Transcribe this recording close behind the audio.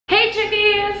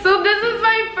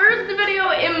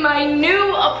in my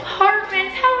new apartment.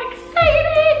 How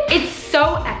exciting! It's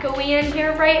so echoey in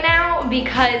here right now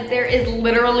because there is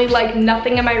literally like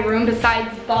nothing in my room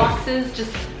besides boxes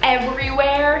just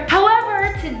everywhere.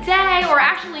 However, today, or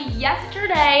actually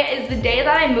yesterday, is the day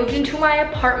that I moved into my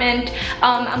apartment.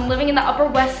 I'm living in the Upper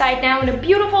West Side now in a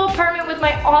beautiful apartment with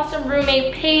my awesome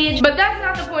roommate Paige. But that's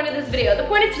not the point of this video. The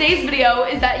point of today's video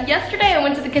is that yesterday I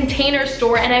went to the Container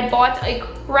Store and I bought a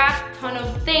crap ton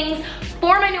of things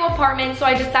for my new apartment, so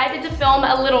I decided to film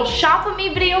a little shop with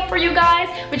me video for you guys,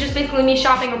 which is basically me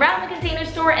shopping around the Container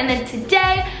Store, and then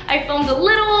today I filmed a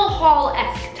little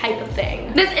haul-esque type of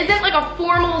thing. This isn't like a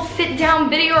formal sit-down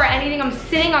video or anything. I'm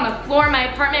sitting on the floor in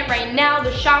my apartment right now.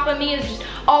 The shop with me is just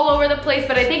all over the place,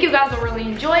 but I think you guys will really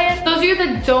enjoy it. Those of you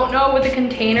that don't know what the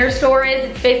Container Store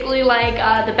is, it's basically like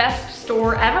the best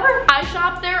store ever. I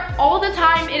shop there all the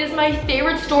time. It is my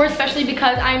favorite store, especially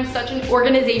because I'm such an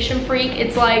organization freak.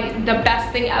 It's like the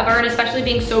best thing ever, and especially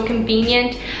being so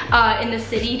convenient in the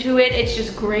city to it, it's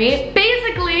just great.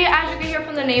 Basically, as you can hear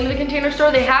from the name of the Container Store,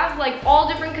 they have like all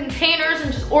different containers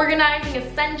and just organizing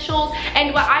essentials,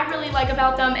 and what I really like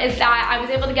about them is that I was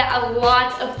able to get a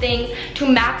lot of things to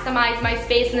maximize my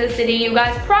space in the city. You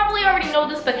guys probably already know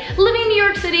this, but living in New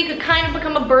York City could kind of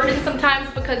become a burden sometimes,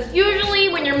 because usually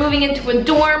when you're moving into a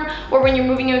dorm or when you're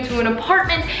moving into an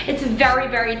apartment, it's very,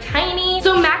 very tiny.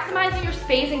 So maximizing your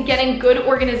space and getting good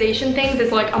organization things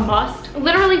is like a must.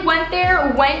 Literally went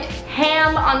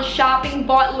ham on shopping,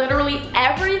 bought literally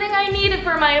everything I needed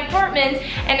for my apartment,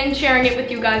 and then sharing it with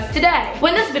you guys today.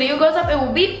 When this video goes up, it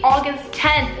will be August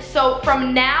 10th. So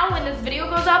from now, when this video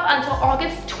goes up until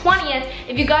August 20th,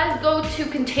 if you guys go to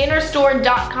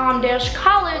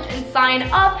containerstore.com/college and sign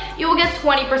up, you will get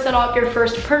 20% off your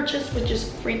first purchase, which is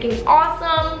freaking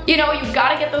awesome. You know, you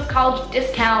gotta get those college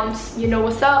discounts. You know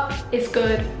what's up, it's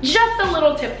good. Just a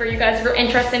little tip for you guys if you're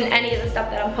interested in any of the stuff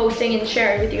that I'm posting and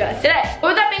sharing with you guys today. But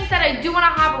with that being said, I do wanna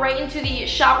hop right into the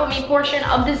shop with me portion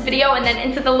of this video and then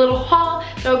into the little haul.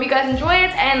 So I hope you guys enjoy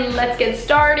it, and let's get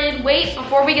started. Wait,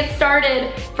 before we get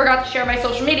started, forgot to share my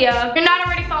social media. If you're not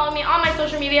already following me on my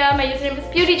social media, my username is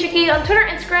BeautyChickee on Twitter,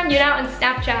 Instagram, YouNow, and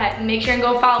Snapchat. And make sure and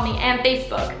go follow me, and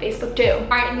Facebook too. All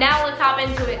right, now let's hop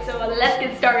into it. So let's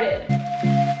get started.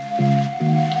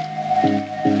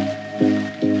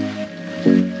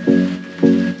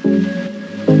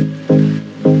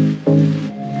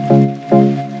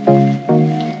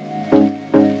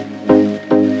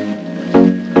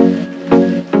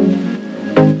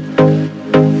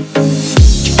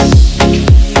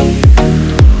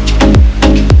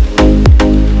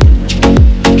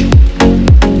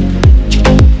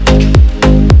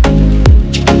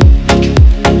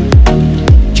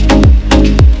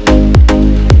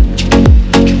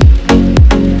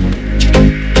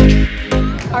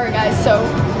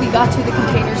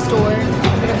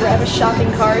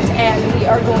 Shopping cart, and we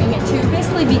are going to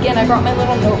basically begin. I brought my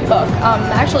little notebook.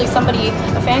 Actually, a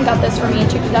fan got this for me, and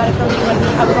Chickee got it for me when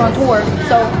I was on tour,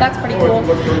 so that's pretty cool.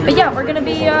 But yeah, we're gonna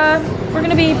be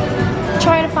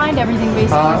trying to find everything basically.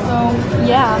 So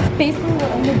yeah, basically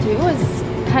what I'm gonna do is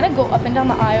kind of go up and down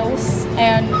the aisles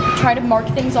and try to mark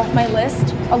things off my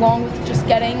list, along with just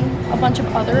getting a bunch of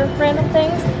other random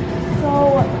things.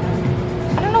 So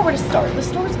I don't know where to start. The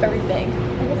store is very big.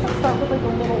 I guess I'll start with like a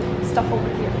little stuff over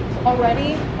here.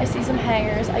 Already, I see some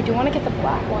hangers. I do want to get the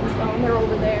black ones though, and they're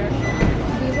over there.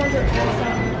 These ones are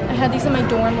awesome. I had these in my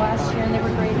dorm last year, and they were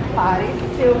great.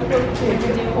 So we'll do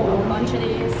a whole bunch of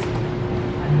these.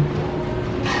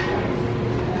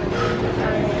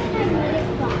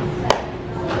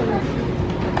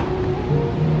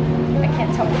 I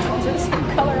can't tell which ones are the same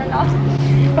color or not.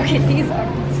 Okay, these are.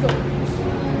 Let's go.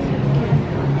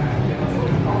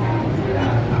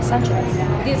 Essentials.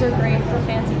 These are great for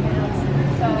fancy pants.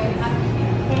 So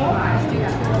let's do 2 of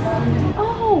them.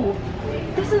 Oh,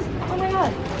 this is, oh my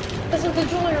god. This is the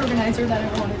jewelry organizer that I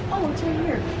wanted. Oh, it's right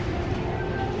here.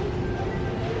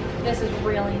 This is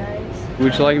really nice.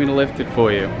 Would you like me to lift it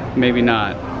for you? Maybe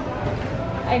not.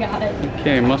 I got it.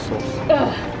 Okay, muscles.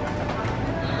 Ugh.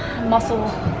 Muscle.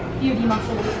 Beauty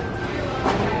muscles.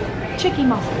 Chickee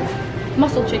muscles.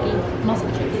 Muscle Chickee.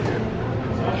 Muscle Chickee. Okay.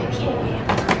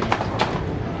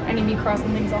 I need to be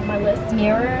crossing things off my list.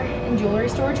 Mirror and jewelry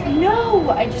storage. No!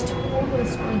 I just totally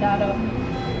screwed that up.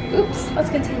 Oops, let's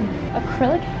continue.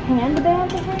 Acrylic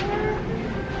handbag hanger?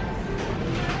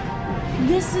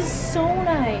 This is so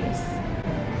nice.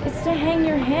 It's to hang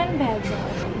your handbags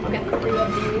on. I'll get 3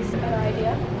 of these. Better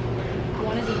idea.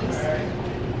 1 of these.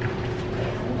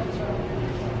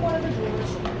 1 of the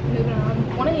drawers. Moving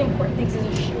on. One of the important things is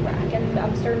a shoe rack, and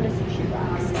I'm starting to see shoe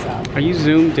racks. So. Are you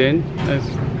zoomed in?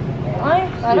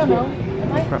 I don't know.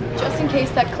 Just in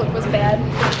case that clip was bad,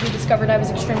 we discovered I was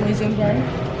extremely zoomed in.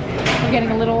 We're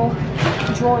getting a little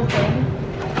drawer thing,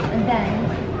 and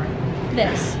then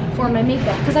this for my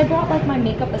makeup. Because I brought like my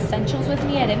makeup essentials with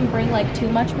me. I didn't bring like too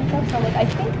much makeup, so like I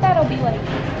think that'll be like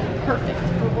perfect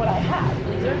for what I have.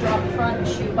 These are drop front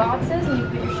shoe boxes, and you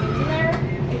put your shoes in there,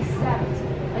 except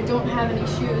I don't have any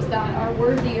shoes that are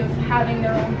worthy of having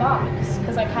their own box,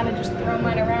 because I kind of just throw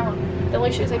mine around. The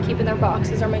only shoes I keep in their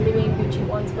boxes are my Louis and Gucci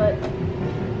ones, but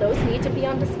those need to be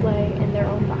on display in their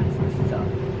own boxes, so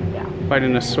yeah. Quite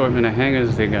an assortment of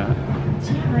hangers they got.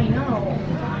 Yeah, I know.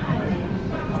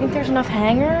 God. I think there's enough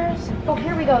hangers. Oh,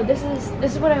 here we go. This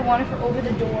is what I wanted for over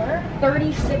the door.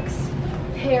 36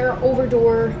 pair over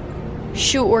door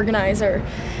shoe organizer.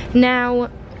 Now,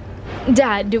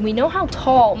 Dad, do we know how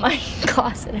tall my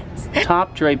closet is?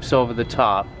 Top drapes over the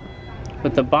top,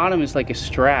 but the bottom is like a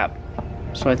strap.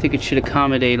 So I think it should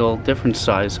accommodate all different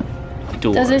size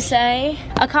doors. Does it say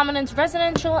accommodates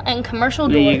residential and commercial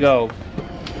doors? There you go.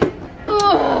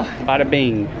 Ugh. Bada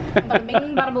bing. Bada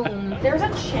bing, bada boom. There's a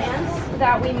chance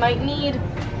that we might need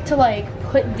to like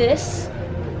put this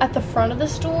at the front of the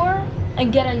store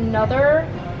and get another,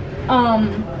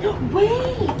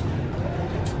 wait!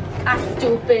 Ah,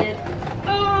 stupid.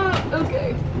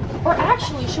 Okay. Or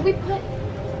actually, should we put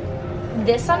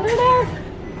this under there?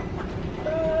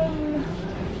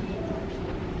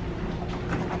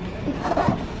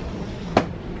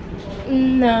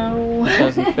 No. It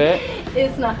doesn't fit?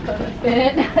 It's not gonna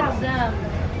fit. Have them.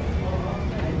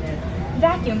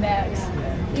 Vacuum bags.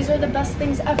 These are the best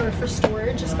things ever for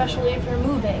storage, especially if you're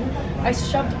moving. I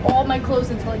shoved all my clothes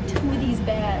into like 2 of these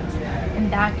bags and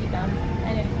vacuumed them,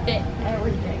 and it fit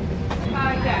everything.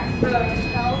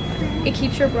 It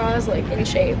keeps your bras like in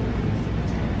shape.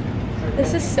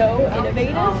 This is so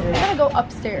innovative. I'm gonna go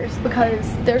upstairs because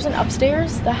there's an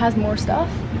upstairs that has more stuff.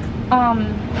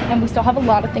 And we still have a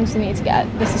lot of things we need to get.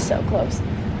 This is so close.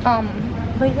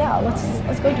 But yeah,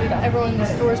 let's go do that. Everyone in the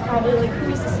store is probably like,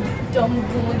 who is this dumb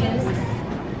hooligan?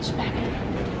 Just back in.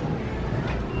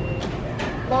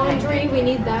 Laundry, we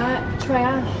need that.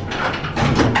 Trash.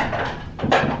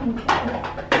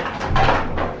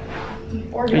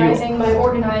 Organizing my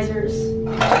organizers.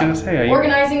 I was gonna say, are you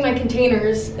Organizing my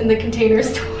containers in the container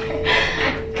store.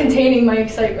 Containing my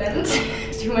excitement.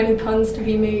 Too many puns to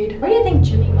be made. Where do you think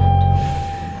Jimmy went?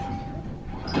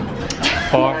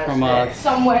 far from us?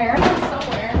 Somewhere.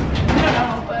 Somewhere. I don't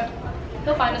know, but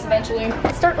he'll find us eventually.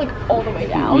 Let's start like all the way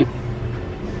down.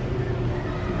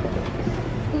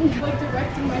 Like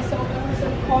directing myself ever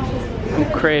so cautiously.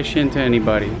 Don't crash into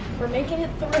anybody. We're making it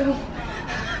through.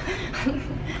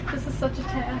 This is such a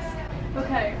task.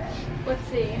 Okay, let's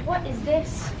see. What is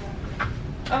this?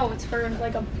 Oh, it's for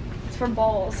like it's for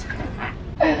balls.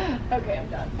 Okay, I'm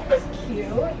done. That's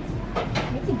cute.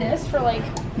 Maybe this for like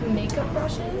makeup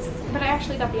brushes. But I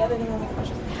actually got the other thing for makeup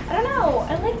brushes. I don't know.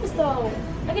 I like this though.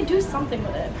 I could do something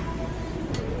with it.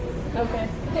 Okay.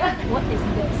 What is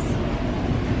this?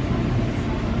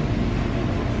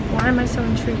 Why am I so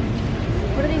intrigued?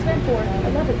 What are these meant for? I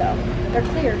love it though. They're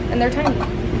clear and they're tiny. Look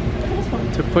at this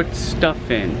one. To put stuff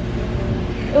in.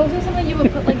 It looks like something you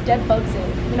would put like dead bugs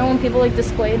in. You know when people like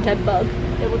display a dead bug?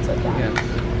 It looks like that. Yes.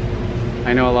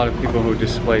 I know a lot of people who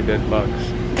display dead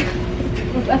bugs.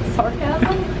 Was that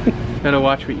sarcasm? Gotta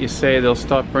watch what you say. They'll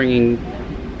start bringing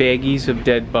baggies of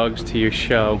dead bugs to your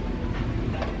show.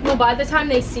 Well, by the time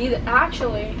they see that,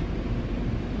 actually,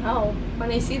 no. When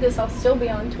they see this, I'll still be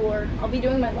on tour. I'll be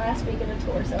doing my last week of the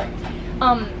tour, so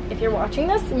if you're watching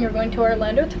this and you're going to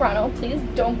Orlando, Toronto, please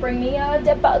don't bring me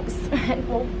dead bugs, and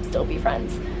we'll still be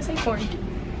friends. Say corn.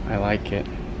 I like it.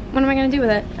 What am I gonna do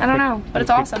with it? I don't know, but it's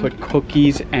awesome. Put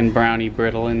cookies and brownie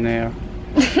brittle in there.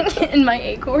 In my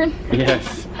acorn?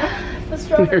 Yes.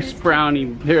 The There's brownie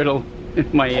brittle in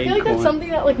my acorn. I feel like that's something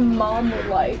that like mom would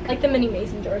like. Like the mini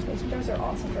mason jars. Mason jars are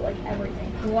awesome for like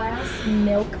everything. Glass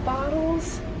milk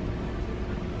bottles.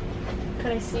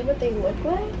 Could I see what they look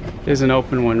like? There's an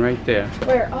open one right there.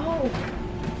 Where? Oh.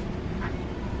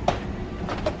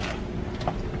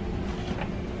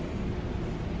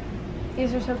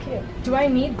 These are so cute. Do I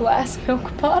need glass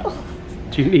milk bottles?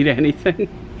 Do you need anything?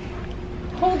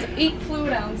 Holds 8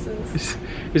 fluid ounces.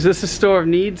 Is this a store of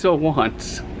needs or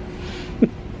wants?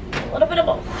 A little bit of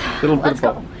both. A little bit of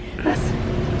both. This,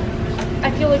 I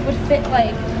feel like would fit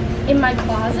like in my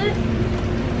closet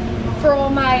for all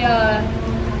my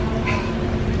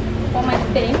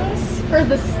things, for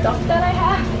the stuff that I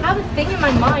have. I have a thing in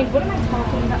my mind. What am I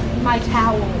talking about? My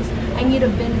towels. I need a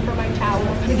bin for my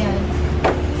towels again.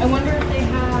 I wonder if they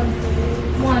have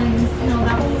ones. No,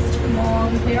 that one was too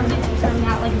long. They already took them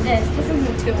out like this. This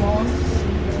isn't too long.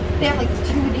 They have like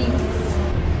 2 of these.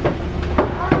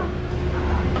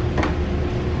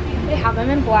 have them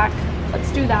in black.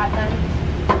 Let's do that then.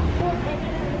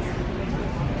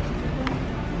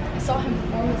 I saw him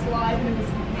perform this live and it was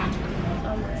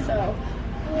magical. So,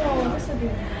 oh, this would be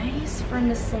nice for in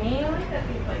the sink,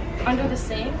 under the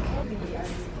sink.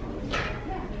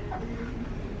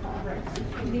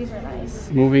 These are nice.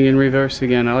 Moving in reverse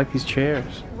again. I like these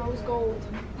chairs. Rose gold.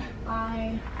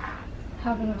 I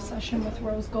have an obsession with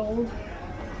rose gold.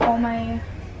 All my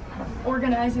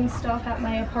organizing stuff at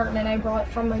my apartment I brought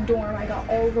from my dorm. I got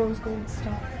all rose gold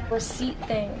stuff. Receipt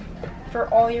thing for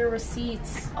all your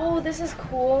receipts. Oh, this is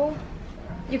cool.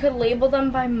 You could label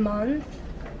them by month.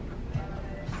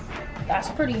 That's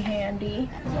pretty handy.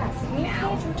 Yes, me and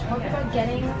Paige were talking about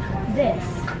getting this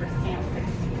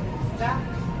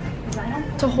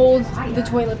to hold the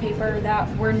toilet paper that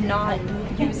we're not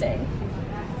using.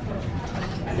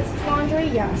 This is laundry,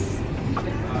 yes.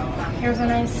 Here's a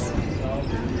nice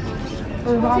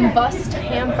robust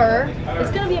hamper.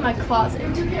 It's gonna be in my closet.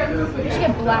 We should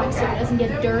get black so it doesn't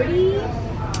get dirty.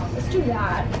 Let's do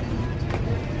that.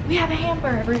 We have a hamper,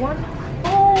 everyone.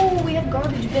 Oh, we have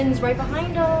garbage bins right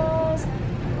behind us.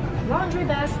 Laundry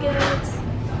baskets.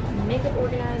 Makeup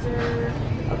organizer.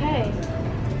 Okay.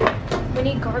 We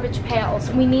need garbage pails.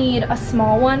 We need a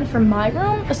small one for my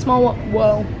room, a small one,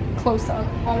 whoa, close up.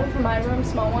 Small one for my room,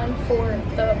 small one for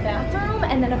the bathroom,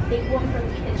 and then a big one for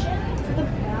the kitchen. For the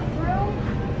bathroom,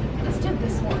 let's do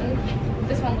this one.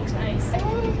 This one looks nice. I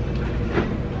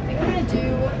think I'm gonna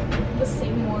do the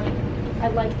same one. I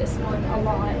like this one a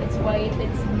lot. It's white,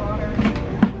 it's modern,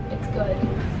 it's good.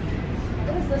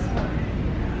 What is this one?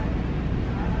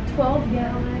 12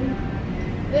 gallon.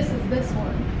 This is this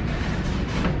one.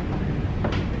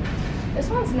 This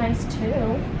one's nice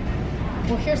too.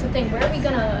 Well, here's the thing, where are we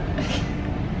gonna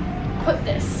put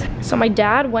this? So my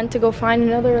dad went to go find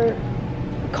another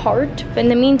cart, but in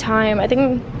the meantime, I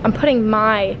think I'm putting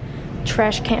my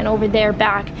trash can over there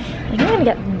back. I think I'm gonna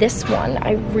get this one.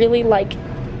 I really like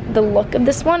the look of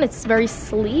this one. It's very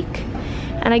sleek.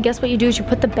 And I guess what you do is you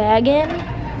put the bag in,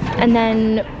 and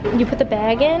then you put the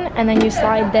bag in, and then you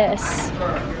slide this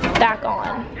back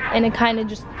on. And it kind of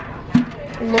just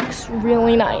looks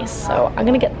really nice. So I'm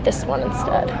gonna get this one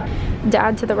instead.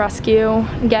 Dad to the rescue,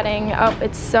 getting up.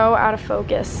 It's so out of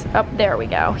focus. Up there we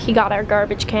go. He got our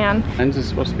garbage can. Lens is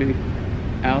supposed to be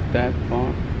out that far.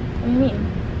 What do you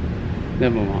mean?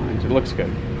 Never mind. It looks good.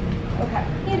 Okay.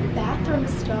 We need bathroom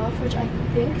stuff, which I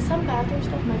think some bathroom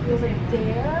stuff might be over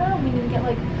there. We need to get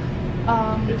like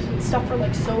stuff for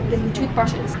like soap and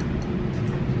toothbrushes.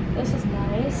 This is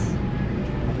nice.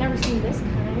 I've never seen this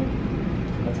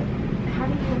kind. What's it? How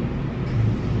do you?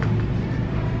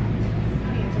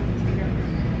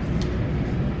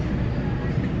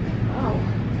 Oh.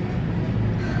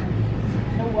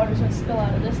 No water's gonna spill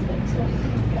out of this thing, so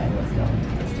okay, let's go.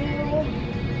 Let's do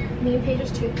me and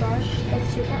Paige's toothbrush.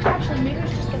 Let's toothbrush. Actually, maybe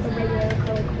let's just get the regular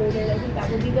acrylic holder. I think that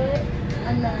would be good.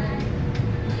 And then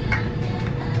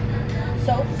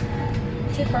soap,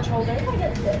 toothbrush holder. I'm gonna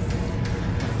get this.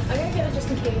 I'm gonna get it just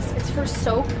in case. It's for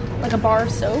soap, like a bar of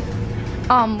soap.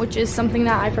 Which is something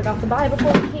that I forgot to buy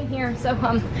before we came here. So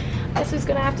I guess who's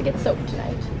gonna have to get soap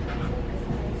tonight.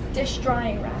 Dish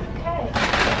drying rack. Okay.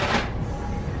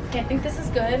 Okay, I think this is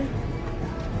good.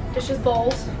 Dishes,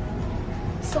 bowls,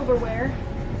 silverware.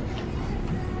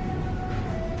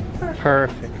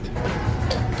 Perfect.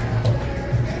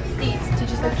 These to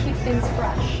just like keep things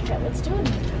fresh. Okay, let's do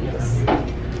these.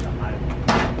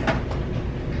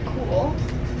 Cool.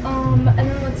 And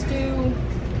then let's do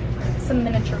some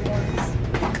miniature ones.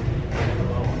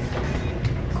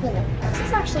 Cool. This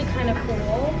is actually kind of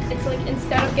cool. It's like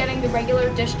instead of getting the regular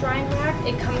dish drying rack,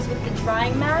 it comes with the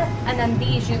drying mat, and then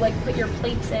these you like put your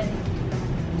plates in.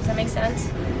 Does that make sense?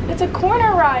 It's a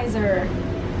corner riser.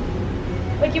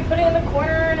 Like you put it in the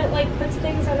corner and it like puts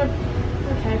things on a.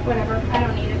 Okay, whatever. I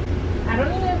don't need it. I don't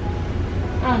need it.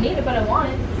 I don't need it, but I want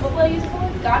it. What will I use it for?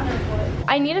 God knows what.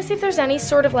 I need to see if there's any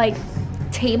sort of like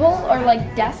table or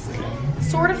like desk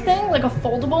sort of thing, like a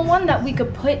foldable one that we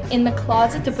could put in the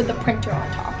closet to put the printer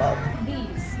on top of.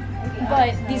 These.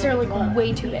 But these are like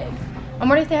way too big. I'm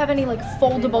wondering if they have any like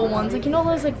foldable ones. Like you know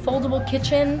those like foldable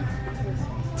kitchen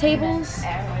tables?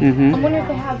 Mm-hmm. I'm wondering if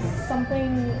they have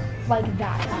something like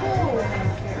that.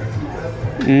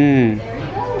 Mm. There you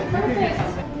go, perfect.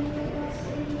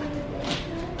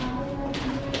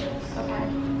 Okay,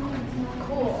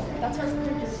 cool. That's our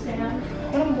printer stand.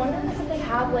 What I'm wondering is if they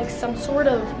have like some sort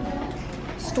of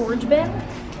storage bin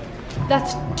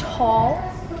that's tall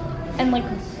and like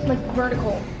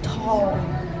vertical tall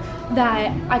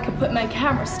that I could put my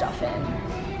camera stuff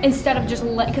in instead of just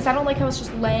because I don't like how it's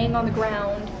just laying on the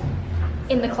ground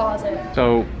in the closet.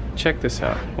 So check this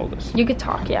out. Hold this. You could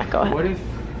talk, yeah, go ahead. What if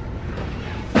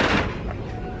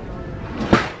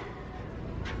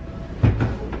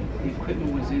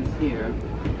here.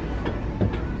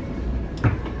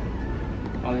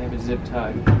 All they have is zip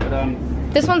tie.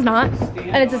 But this one's not,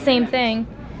 and it's the same thing.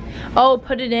 Oh,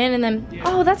 put it in and then,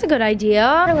 oh, that's a good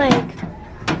idea. Or like,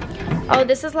 oh,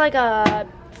 this is like a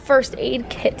first aid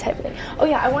kit type of thing. Oh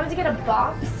yeah, I wanted to get a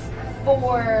box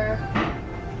for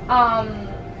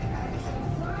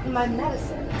my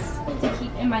medicines to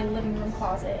keep in my living room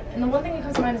closet. And the one thing that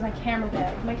comes to mind is my camera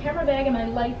bag. My camera bag and my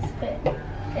lights fit.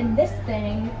 And this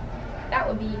thing, that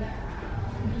would be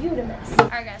beautimous.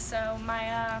 Alright guys, so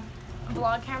my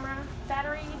vlog camera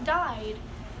battery died.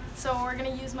 So we're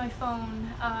gonna use my phone.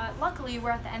 Luckily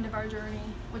we're at the end of our journey,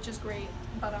 which is great,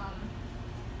 but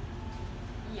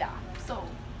yeah, so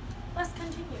let's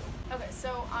continue. Okay,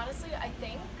 so honestly I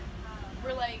think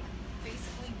we're like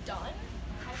basically done.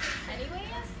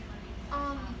 Anyways,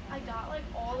 I got like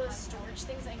all the storage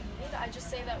things I needed. I just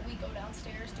say that we go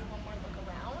downstairs, do one more look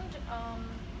around,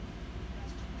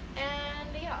 and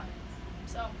yeah,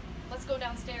 so let's go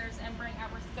downstairs and bring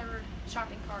our third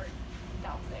shopping cart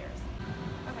downstairs.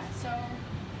 Okay, so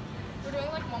we're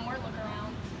doing like one more look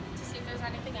around to see if there's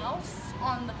anything else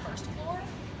on the first floor,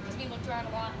 because we looked around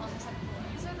a lot on the second floor.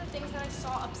 These are the things that I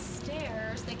saw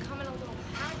upstairs. They come in a little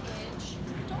package.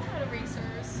 Don't hurt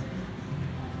erasers.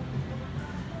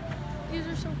 These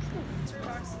are so cute. 3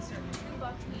 boxes are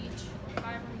 $2 each. 5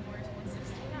 or more is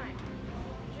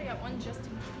 $169. I got one just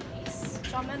in case.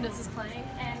 Shawn Mendes is playing,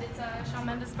 and it's Shawn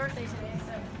Mendes' birthday today,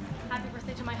 so happy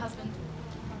birthday to my husband.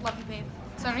 Love you, babe.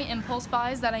 So many impulse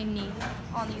buys that I need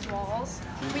on these walls.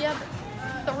 We have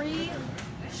 3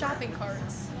 shopping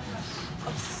carts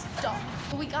of stuff.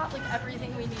 We got like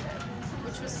everything we needed,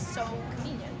 which was so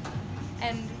convenient.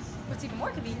 And what's even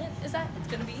more convenient is that it's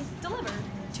gonna be delivered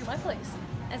to my place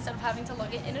instead of having to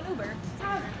lug it in an Uber. I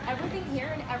have everything here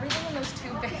and everything in those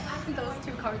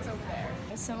two carts over there.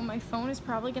 So my phone is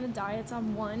probably gonna die. It's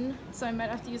on 1, so I might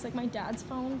have to use like my dad's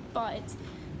phone, but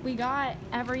we got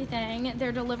everything.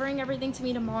 They're delivering everything to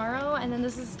me tomorrow, and then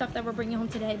this is stuff that we're bringing home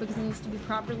today because it needs to be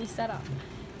properly set up.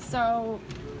 So,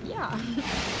 yeah.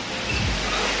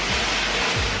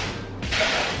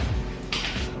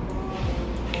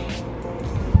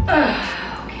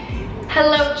 Okay.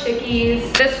 Hello,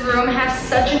 chickies. This room has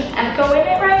such an echo in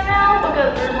it right now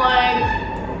because there's like...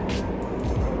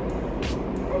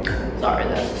 Sorry,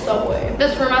 that's the subway.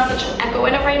 This room has such an echo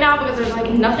in it right now because there's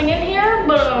like nothing in here,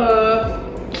 but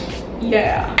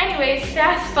yeah. Anyways,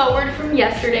 fast forward from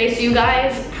yesterday, so you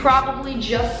guys probably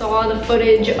just saw the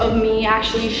footage of me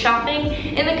actually shopping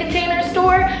in the Container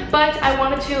Store, but I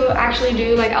wanted to actually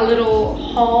do like a little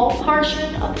haul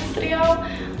portion of this video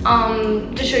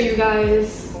to show you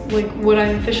guys like what I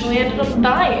officially ended up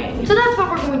buying. So that's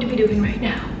what we're going to be doing right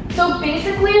now. So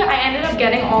basically, I ended up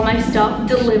getting all my stuff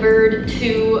delivered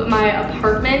to my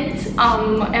apartment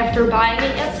after buying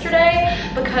it yesterday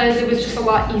because it was just a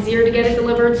lot easier to get it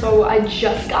delivered. So I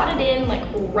just got it in like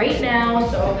right now.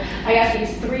 So I got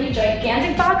these 3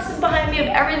 gigantic boxes behind me of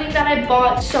everything that I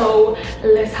bought. So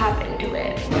let's hop into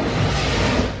it.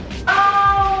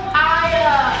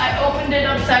 I opened it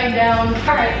upside down.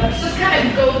 All right, let's just kind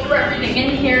of go through everything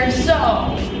in here. So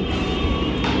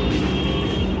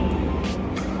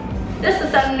this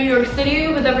is out of New York City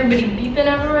with everybody beeping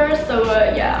everywhere, so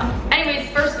yeah. Anyways,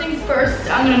 first things first,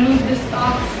 I'm gonna move this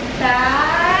box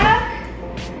back.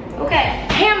 Okay,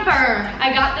 hamper.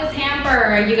 I got this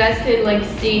hamper. You guys could like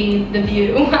see the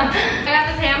view. I got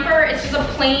this hamper. It's just a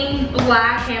plain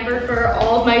black hamper for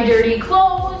all of my dirty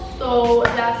clothes, so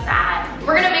that's that.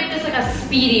 We're gonna make this like a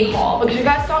speedy haul because you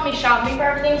guys saw me shopping for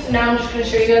everything, so now I'm just gonna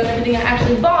show you guys everything I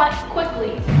actually bought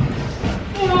quickly.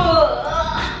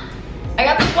 I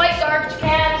got this white garbage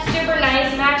can, super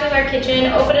nice, matches our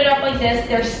kitchen. Open it up like this.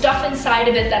 There's stuff inside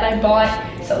of it that I bought,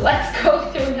 so let's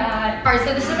go through that. All right,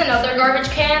 so this is another garbage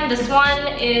can. This one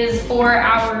is for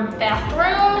our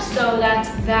bathroom, so that's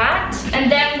that.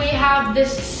 And then we have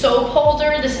this soap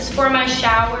holder. This is for my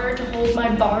shower to hold my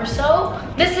bar soap.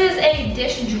 This is a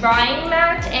dish drying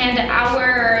mat, and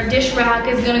our dish rack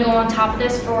is gonna go on top of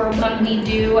this for when we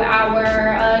do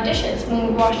our dishes, when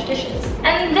we wash dishes.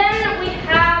 And then we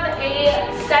have a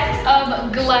set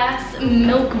of glass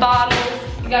milk bottles.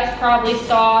 You guys probably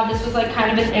saw this was like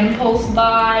kind of an impulse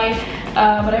buy,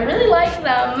 but I really like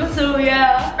them, so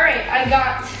yeah. All right, I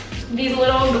got these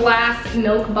little glass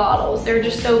milk bottles. They're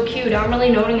just so cute. I don't really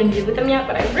know what I'm gonna do with them yet,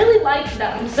 but I really like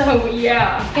them, so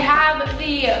yeah. I have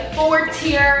the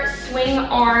 4-tier swing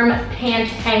arm pant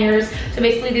hangers. So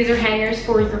basically these are hangers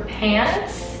for your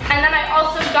pants. And then I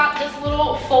also got this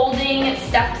little folding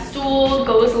step stool.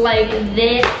 Goes like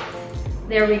this.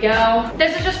 There we go.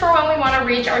 This is just for when we want to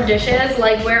reach our dishes.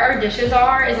 Like where our dishes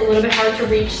are is a little bit hard to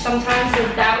reach sometimes, so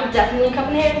that would definitely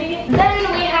come in handy.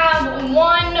 Then we have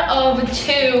one of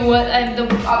two, and the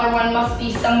other one must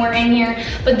be somewhere in here,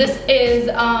 but this is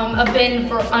a bin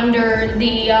for under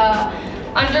the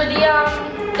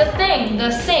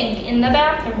sink in the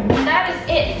bathroom. And that is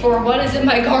it for what is in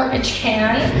my garbage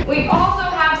can. We also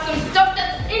have some stuff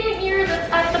that's in here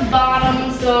that's at the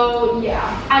bottom, so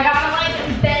yeah. I gotta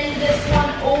like bend this one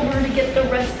over to get the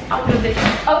rest out of it.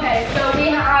 Okay, so we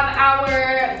have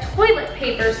our toilet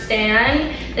paper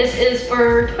stand. This is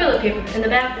for toilet paper in the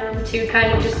bathroom to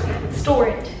kind of just store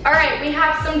it. All right, we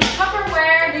have some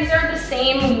Tupperware. These are the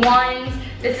same ones.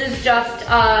 This is just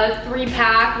a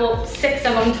 3-pack, well 6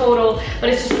 of them total, but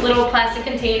it's just little plastic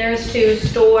containers to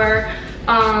store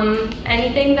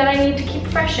anything that I need to keep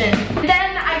fresh in.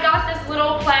 Then I got this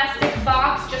little plastic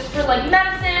box just for like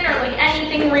medicine or like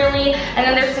anything really, and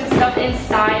then there's some stuff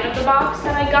inside of the box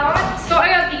that I got. So I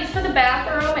got these for the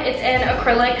bathroom. It's an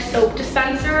acrylic soap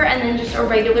dispenser and then just a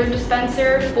regular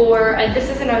dispenser for,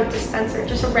 this isn't a dispenser,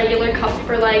 just a regular cup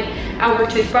for like our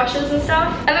toothbrushes and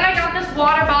stuff. And then I got this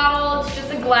water bottle. It's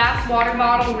just a glass water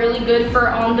bottle, really good for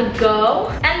on the go.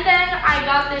 And then I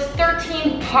got this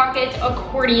 13-pocket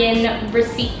accordion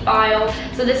receipt file.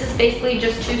 So this is basically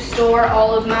just to store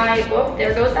all of my, whoop,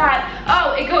 there goes that.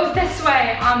 Oh, it goes this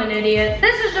way, I'm an idiot.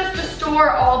 This is just to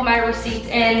store all of my receipts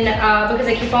in, because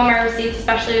I keep all my receipts,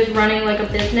 especially as running like a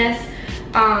business.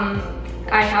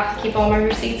 I have to keep all my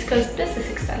receipts because this is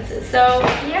expensive, so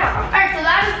yeah. All right, so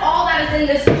that is all that is in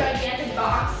this gigantic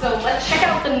box. So let's check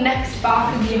out the next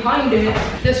box behind it.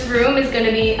 This room is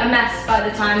gonna be a mess by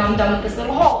the time I'm done with this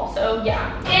little haul, so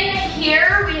yeah. In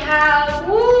here we have,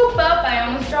 whoop, up, I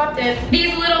almost dropped it.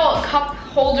 These little cup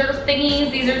holder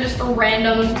thingies, these are just for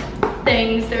random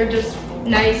things. They're just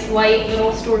nice light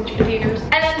little storage containers.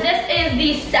 And then this is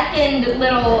the second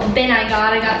little bin I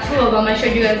got. I got 2 of them. I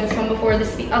showed you guys this one before. This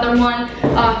is the other one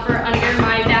for under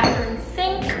my bathroom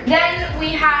sink. Then we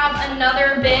have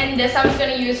another bin. This I was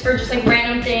gonna use for just like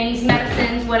random things,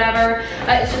 medicines, whatever.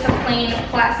 It's just a plain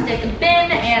plastic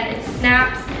bin and it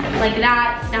snaps like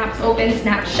that, snaps open,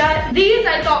 snaps shut. These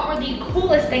I thought were the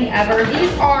coolest thing ever.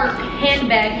 These are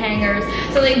handbag hangers.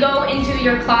 So they go into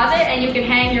your closet and you can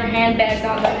hang your handbags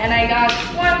on them. And I got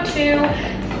 1,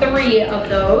 2, 3 of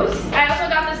those. I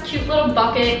also got this cute little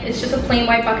bucket. It's just a plain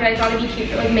white bucket. I thought it'd be cute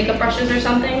for like makeup brushes or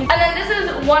something. And then this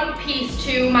is one piece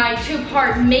to my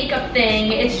 2-part makeup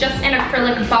thing. It's just an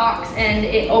acrylic box and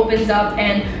it opens up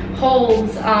and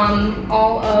holds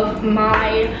all of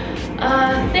my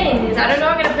things. I don't know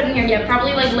what I'm gonna put in here yet.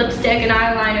 Probably like lipstick and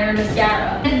eyeliner and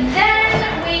mascara. And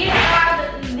then we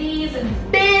have these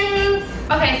bins.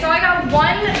 Okay, so I got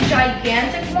one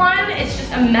gigantic one. It's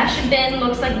just a mesh bin,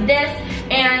 looks like this.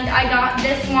 And I got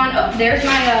this one, oh, there's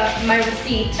my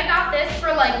receipt. I got this for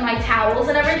like my towels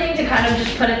and everything to kind of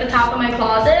just put at the top of my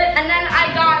closet. And then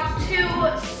I got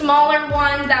 2 smaller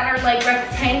ones that are like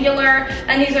rectangular.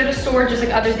 And these are to store just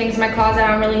like other things in my closet.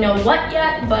 I don't really know what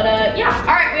yet, but yeah.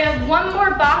 All right, we have one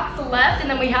more box left and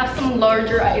then we have some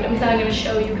larger items that I'm gonna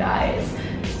show you guys.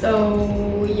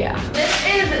 So yeah. This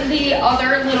is the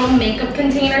other little makeup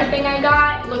container thing I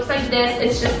got. It looks like this.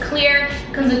 It's just clear.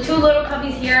 Comes with 2 little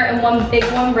cubbies here and one big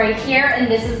one right here. And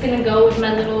this is gonna go with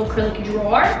my little acrylic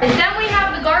drawer. And then we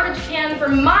have the garbage can for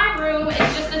my room. It's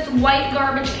just this white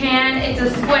garbage can. It's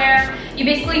a square. You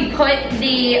basically put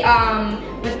the,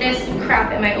 with this,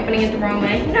 crap, am I opening it the wrong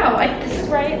way? No, this is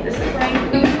right, this is right.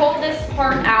 You pull this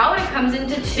part out, it comes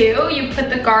into 2. You put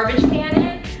the garbage can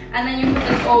in. And then you put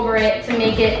this over it to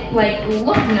make it like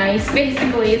look nice,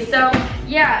 basically. So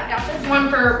yeah, I got this one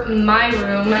for my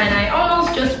room and I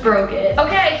almost just broke it.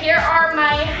 Okay, here are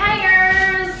my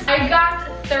hangers. I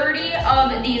got 30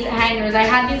 of these hangers. I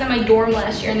had these at my dorm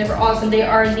last year and they were awesome. They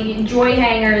are the Joy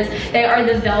hangers. They are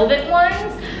the velvet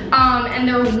ones. And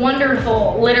they're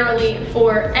wonderful, literally,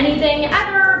 for anything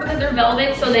ever because they're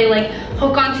velvet, so they like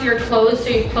hook onto your clothes so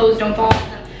your clothes don't fall off.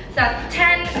 So that's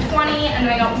 10, 20, and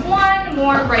then I got one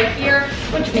more right here,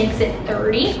 which makes it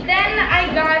 30. Then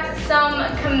I got some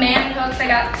command hooks. I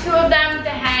got 2 of them to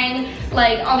hang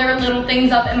like other little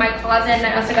things up in my closet, and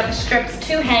I also got the strips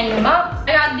to hang them up.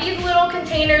 I got these little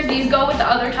containers. These go with the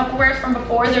other Tupperwares from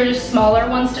before. They're just smaller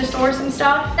ones to store some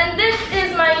stuff. And this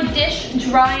is my dish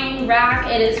drying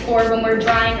rack. It is for when we're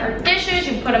drying our dishes.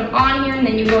 You put them on here and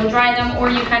then you go and dry them, or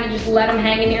you kind of just let them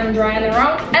hang in here and dry on their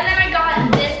own. And then I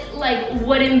got this like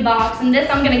wooden box, and this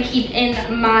I'm gonna keep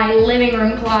in my living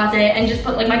room closet and just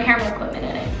put like my camera equipment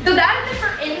in it. So that is it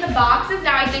for in the the boxes.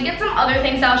 Now I did get some other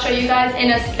things I'll show you guys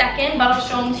in a second, but I'll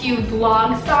show them to you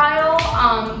vlog style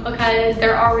because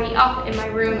they're already up in my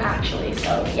room actually,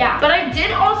 so yeah. But I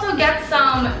did also get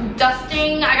some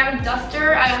dusting. I got a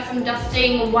duster, I got some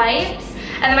dusting wipes.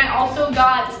 And then I also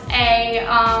got a,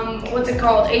 what's it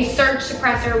called? A surge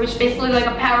suppressor, which is basically like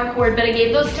a power cord, but I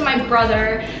gave those to my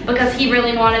brother because he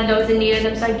really wanted those and needed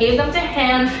them, so I gave them to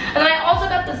him. And then I also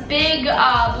got this big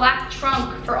black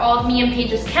trunk for all of me and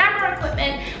Paige's camera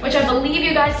equipment, which I believe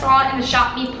you guys saw in the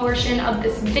Shop Me portion of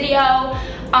this video.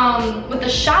 With the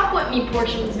Shop With Me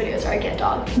portion of this video, sorry, I can't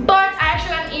talk. But I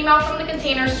actually got an email from the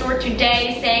Container Store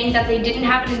today saying that they didn't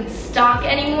have it in stock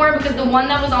anymore because the one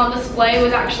that was on display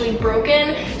was actually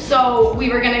broken. So we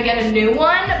were gonna get a new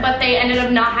one, but they ended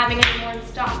up not having it anymore in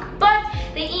stock. But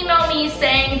they emailed me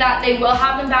saying that they will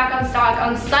have them back on stock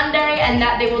on Sunday and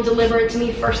that they will deliver it to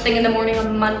me first thing in the morning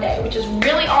on Monday, which is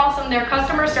really awesome. Their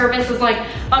customer service is like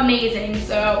amazing,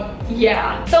 so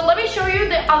yeah. So let me show you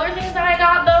the other things that I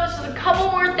got though. So there's a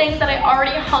couple more things that I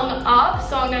already hung up,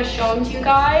 so I'm gonna show them to you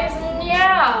guys, and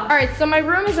yeah. All right, so my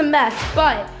room is a mess,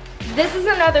 but this is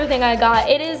another thing I got.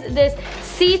 It is this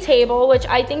table, which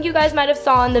I think you guys might have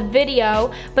saw in the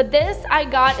video, but this I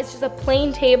got, it's just a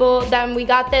plain table. Then we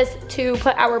got this to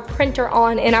put our printer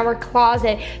on in our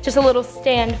closet, just a little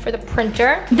stand for the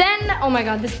printer. Then, oh my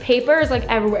god, this paper is like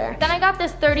everywhere. Then I got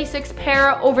this 36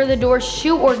 pair over the door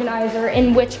shoe organizer,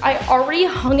 in which I already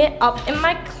hung it up in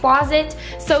my closet.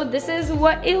 So this is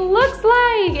what it looks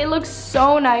like. It looks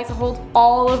so nice. It holds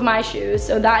all of my shoes,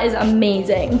 so that is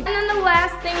amazing. And then the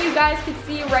last thing you guys can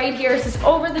see right here is this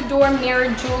over the door mirror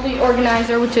jewelry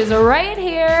organizer, which is right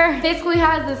here. Basically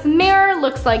has this mirror,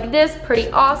 looks like this, pretty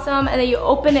awesome, and then you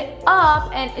open it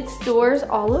up and it stores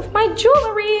all of my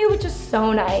jewelry, which is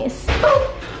so nice.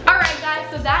 Alright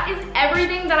guys, so that is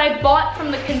everything that I bought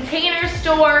from the Container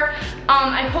Store.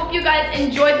 I hope you guys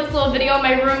enjoyed this little video.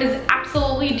 My room is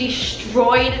absolutely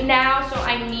destroyed now, so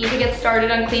I need to get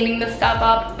started on cleaning this stuff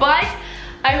up, but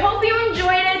I hope you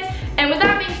enjoyed it. And with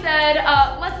that being said,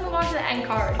 let's move on to the end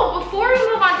card. Oh, before we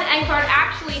move on to the end card,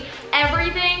 actually,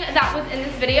 everything that was in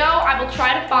this video, I will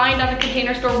try to find on the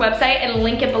Container Store website and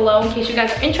link it below in case you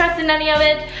guys are interested in any of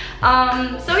it.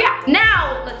 So yeah,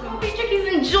 now let's move. Hope you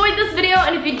chickies enjoyed this video,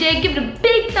 and if you did, give it a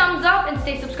big thumbs up and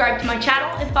stay subscribed to my channel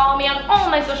and follow me on all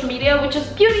my social media, which is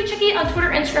BeautyChickee on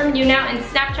Twitter, Instagram, YouNow, and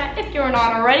Snapchat if you're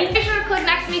not already. Make sure to click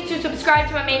next to me to subscribe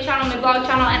to my main channel, my vlog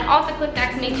channel, and also click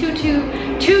next to me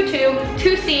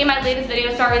to see my latest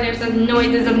video. Sorry, there's some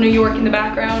noises of New York in the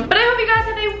background. But I hope you guys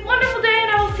have a wonderful day,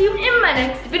 and I will see you in my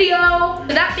next video.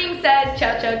 With that being said,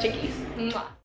 ciao ciao chickies. Mwah.